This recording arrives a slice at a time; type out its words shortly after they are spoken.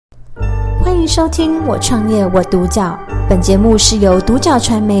收听我创业我独角，本节目是由独角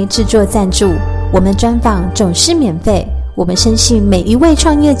传媒制作赞助，我们专访总是免费，我们深信每一位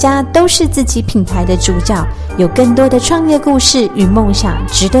创业家都是自己品牌的主角，有更多的创业故事与梦想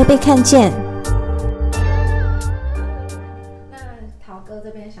值得被看见。那陶哥这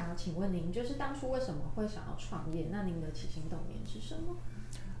边想要请问您，就是当初为什么会想要创业？那您的起心动念是什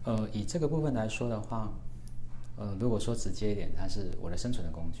么？以这个部分来说的话，如果说直接一点，它是我的生存的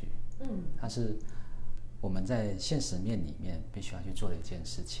工具，它是我们在现实面里面必须要去做的一件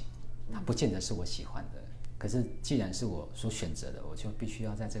事情，它不见得是我喜欢的，可是既然是我所选择的，我就必须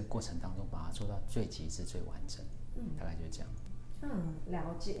要在这个过程当中把它做到最极致、最完整，大概就是这样。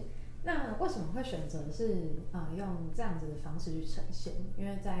了解。那为什么会选择是用这样子的方式去呈现？因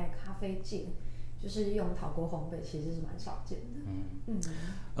为在咖啡界，就是用陶锅烘焙其实是蛮少见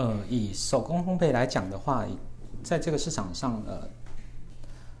的。以手工烘焙来讲的话，在这个市场上，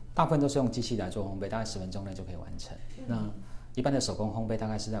大部分都是用机器来做烘焙，大概10分钟内就可以完成。那一般的手工烘焙大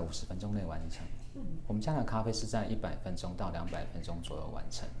概是在50分钟内完成。我们家的咖啡是在100分钟到200分钟左右完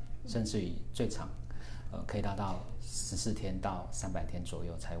成，甚至于最长，可以达到14天到300天左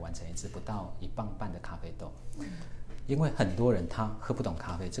右才完成一支不到1磅半的咖啡豆。因为很多人他喝不懂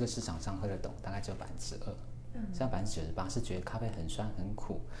咖啡，这个市场上喝得懂大概只有2%，剩下98%是觉得咖啡很酸很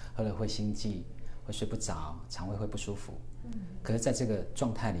苦，喝了会心悸，会睡不着，肠胃会不舒服。可是在这个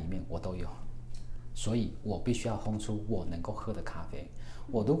状态里面我都有，所以我必须要烘出我能够喝的咖啡。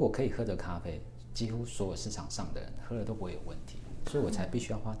我如果可以喝的咖啡，几乎所有市场上的人喝了都不会有问题，所以我才必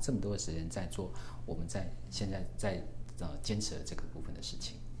须要花这么多的时间在做我们现在在坚持的这个部分的事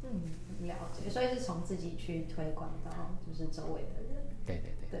情。了解。所以是从自己去推广到就是周围的人。对。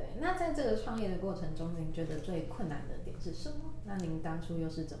那在这个创业的过程中，您觉得最困难的点是什么？那您当初又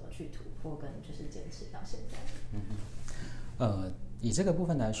是怎么去突破跟就是坚持到现在？以这个部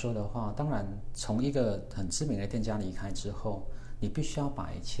分来说的话，当然从一个很知名的店家离开之后，你必须要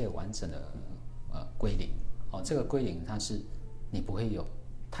把一切完整的归零。这个归零它是你不会有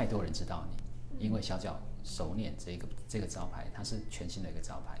太多人知道你，因为小脚熟练这个招牌它是全新的一个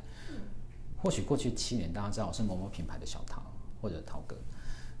招牌。或许过去7年大家知道我是某某品牌的小陶或者陶哥，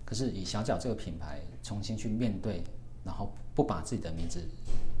可是以小脚这个品牌重新去面对，然后不把自己的名字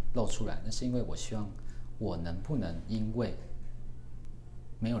露出来，那是因为我希望我能不能因为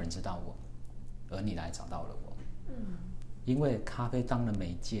没有人知道我，而你来找到了我。因为咖啡当了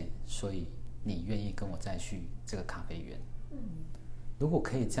媒介，所以你愿意跟我再去这个咖啡园。如果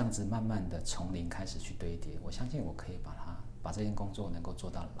可以这样子慢慢的从零开始去堆叠，我相信我可以把这件工作能够做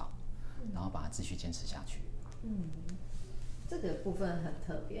到老，然后把它继续坚持下去。这个部分很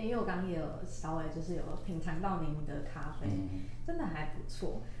特别，因为我刚刚也有稍微就是有品尝到您的咖啡，真的还不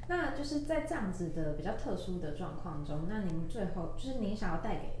错。那就是在这样子的比较特殊的状况中，那您最后就是您想要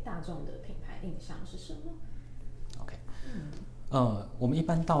带给大众的品牌印象是什么？ OK，我们一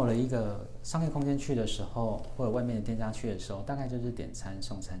般到了一个商业空间去的时候，或者外面的店家去的时候，大概就是点餐、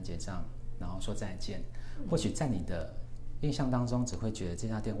送餐、结账，然后说再见。或许在你的印象当中，只会觉得这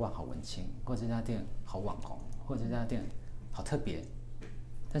家店哇好文青，或者这家店好网红，或者这家店好特别。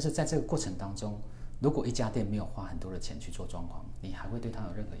但是在这个过程当中，如果一家店没有花很多的钱去做装潢，你还会对它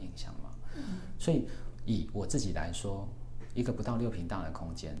有任何印象吗？所以以我自己来说，一个不到6坪大的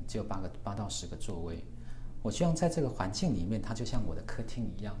空间，只有8到10个座位，我希望在这个环境里面，它就像我的客厅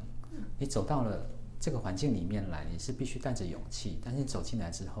一样。你走到了这个环境里面来，你是必须带着勇气，但是你走进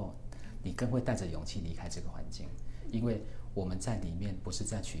来之后，你更会带着勇气离开这个环境，因为我们在里面不是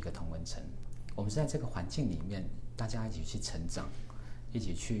在取一个同温层，我们是在这个环境里面，大家一起去成长，一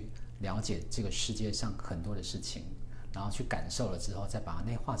起去了解这个世界上很多的事情，然后去感受了之后，再把它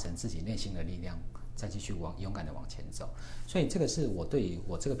内化成自己内心的力量，再继续勇敢的往前走。所以这个是我对于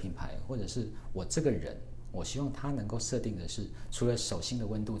我这个品牌，或者是我这个人，我希望他能够设定的是，除了手心的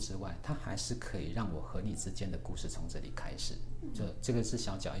温度之外，他还是可以让我和你之间的故事从这里开始。这个是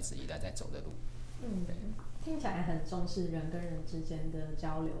小脚一直以来在走的路。听起来很重视人跟人之间的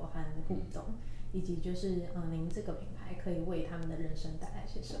交流和互动，以及就是您这个品牌可以为他们的人生带来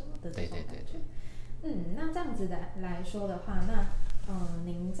些什么的这种感觉。那这样子来说的话，那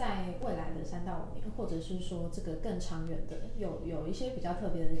您在未来的3到5年，或者是说这个更长远的，有一些比较特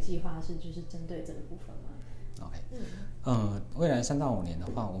别的计划是就是针对这个部分吗？ OK，未来3到5年的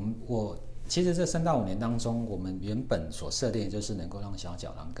话，我其实这3到5年当中，我们原本所设定就是能够让小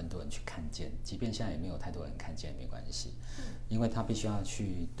脚让更多人去看见，即便现在也没有太多人看见没关系，因为它必须要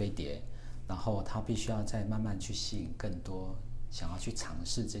去堆叠，然后它必须要再慢慢去吸引更多想要去尝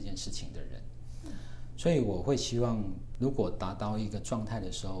试这件事情的人。所以我会希望，如果达到一个状态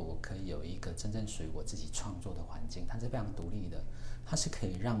的时候，我可以有一个真正属于我自己创作的环境，它是非常独立的，它是可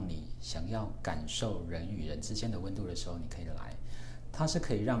以让你想要感受人与人之间的温度的时候，你可以来；它是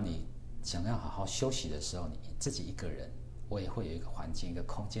可以让你想要好好休息的时候，你自己一个人，我也会有一个环境、一个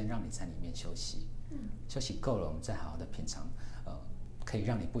空间，让你在里面休息。休息够了，我们再好好的品尝，可以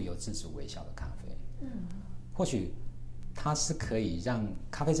让你不由自主微笑的咖啡。或许它是可以让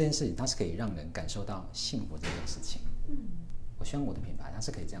咖啡这件事情，它是可以让人感受到幸福这件事情。我希望我的品牌它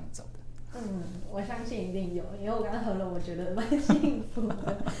是可以这样走的。我相信一定有，因为我刚刚喝了，我觉得蛮幸福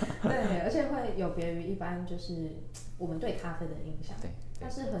的。对，而且会有别于一般就是我们对咖啡的印象，对，它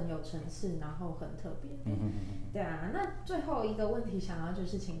是很有层次，然后很特别。对啊。那最后一个问题想要就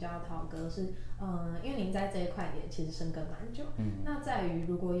是请教陶哥是，因为您在这一块也其实深耕蛮久，那在于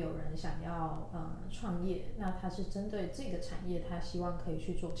如果有人想要创业，那他是针对这个产业，他希望可以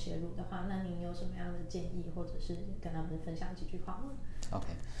去做切入的话，那您有什么样的建议，或者是跟他们分享几句话吗？ OK，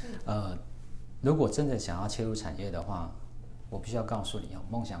 如果真的想要切入产业的话，我必须要告诉你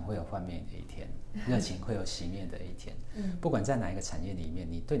梦想会有幻灭的一天，热情会有熄灭的一天。不管在哪一个产业里面，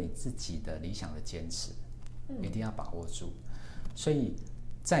你对你自己的理想的坚持，一定要把握住。所以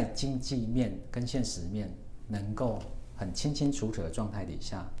在经济面跟现实面能够很清清楚楚的状态底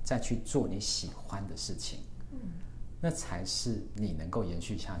下，再去做你喜欢的事情，那才是你能够延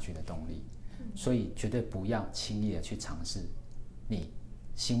续下去的动力。所以绝对不要轻易的去尝试你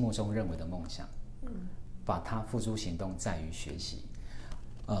心目中认为的梦想，把它付诸行动，在于学习，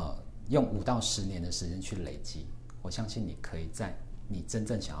用5到10年的时间去累积，我相信你可以在你真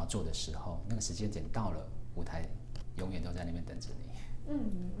正想要做的时候，那个时间点到了，舞台永远都在那边等着你。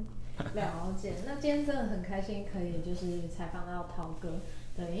了解。那今天真的很开心，可以就是采访到陶哥。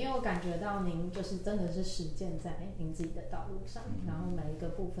对，因为我感觉到您就是真的是实践在您自己的道路上，然后每一个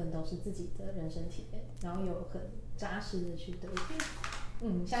部分都是自己的人生体验，然后有很扎实的去对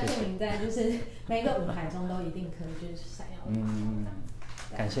比。相信您在就是每一个舞台中都一定可以就是闪耀的光芒。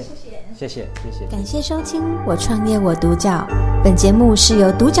感谢，谢谢。感谢收听《我创业我独角》，本节目是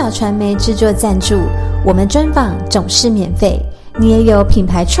由独角传媒制作赞助，我们专访总是免费。你也有品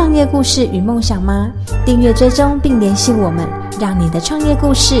牌创业故事与梦想吗？订阅追踪并联系我们，让你的创业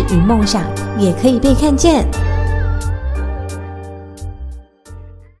故事与梦想也可以被看见。